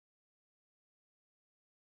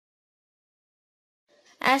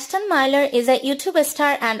Ashton Myler is a YouTube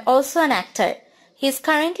star and also an actor. He is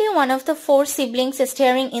currently one of the 4 siblings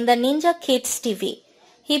starring in the Ninja Kidz TV.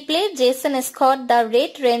 He played Jason Scott, the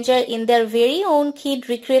Red Ranger, in their very own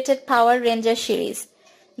kid-recreated Power Ranger series.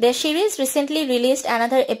 Their series recently released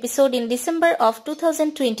another episode in December of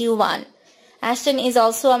 2021. Ashton is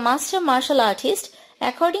also a master martial artist.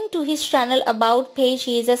 According to his channel About page,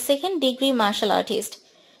 he is a 2nd-degree martial artist.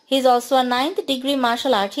 He is also a 9th-degree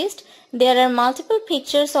martial artist. There are multiple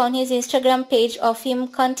pictures on his Instagram page of him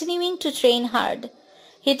continuing to train hard.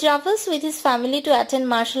 He travels with his family to attend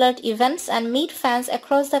martial art events and meet fans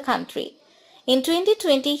across the country. In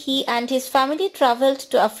 2020, he and his family traveled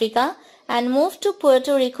to Africa and moved to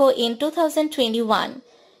Puerto Rico in 2021.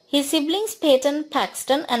 His siblings Peyton,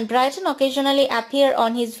 Paxton, and Brighton occasionally appear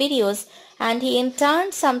on his videos, and he in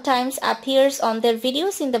turn sometimes appears on their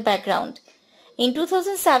videos in the background. In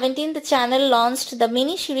 2017, the channel launched the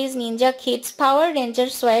mini-series Ninja Kidz Power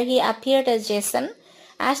Rangers, where he appeared as Jason.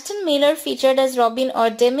 Ashton Myler featured as Robin or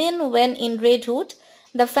Damien when in Red Hood,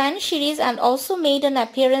 the fan series, and also made an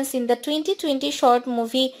appearance in the 2020 short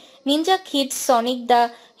movie Ninja Kidz Sonic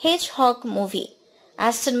the Hedgehog movie.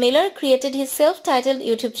 Ashton Myler created his self-titled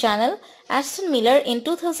YouTube channel, Ashton Myler, in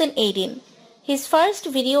 2018. His first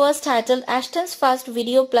video was titled Ashton's First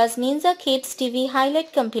Video Plus Ninja Kidz TV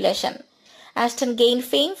Highlight Compilation. Ashton gained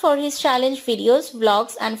fame for his challenge videos,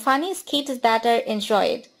 vlogs, and funny skits that are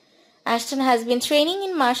enjoyed. Ashton has been training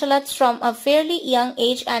in martial arts from a fairly young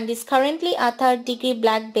age and is currently a 3rd-degree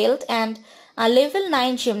black belt and a level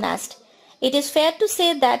 9 gymnast. It is fair to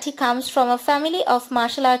say that he comes from a family of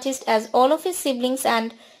martial artists, as all of his siblings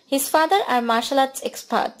and his father are martial arts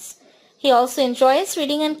experts. He also enjoys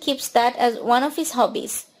reading and keeps that as one of his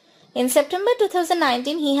hobbies. In September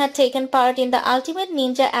 2019, he had taken part in the Ultimate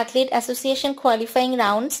Ninja Athlete Association qualifying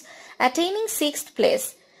rounds, attaining 6th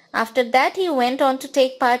place. After that, he went on to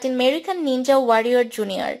take part in American Ninja Warrior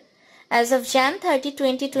Jr. As of Jan 30,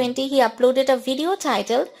 2020, he uploaded a video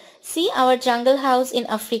titled See Our Jungle House in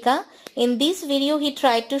Africa. In this video, he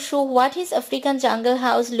tried to show what his African jungle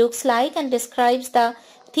house looks like and describes the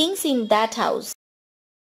things in that house.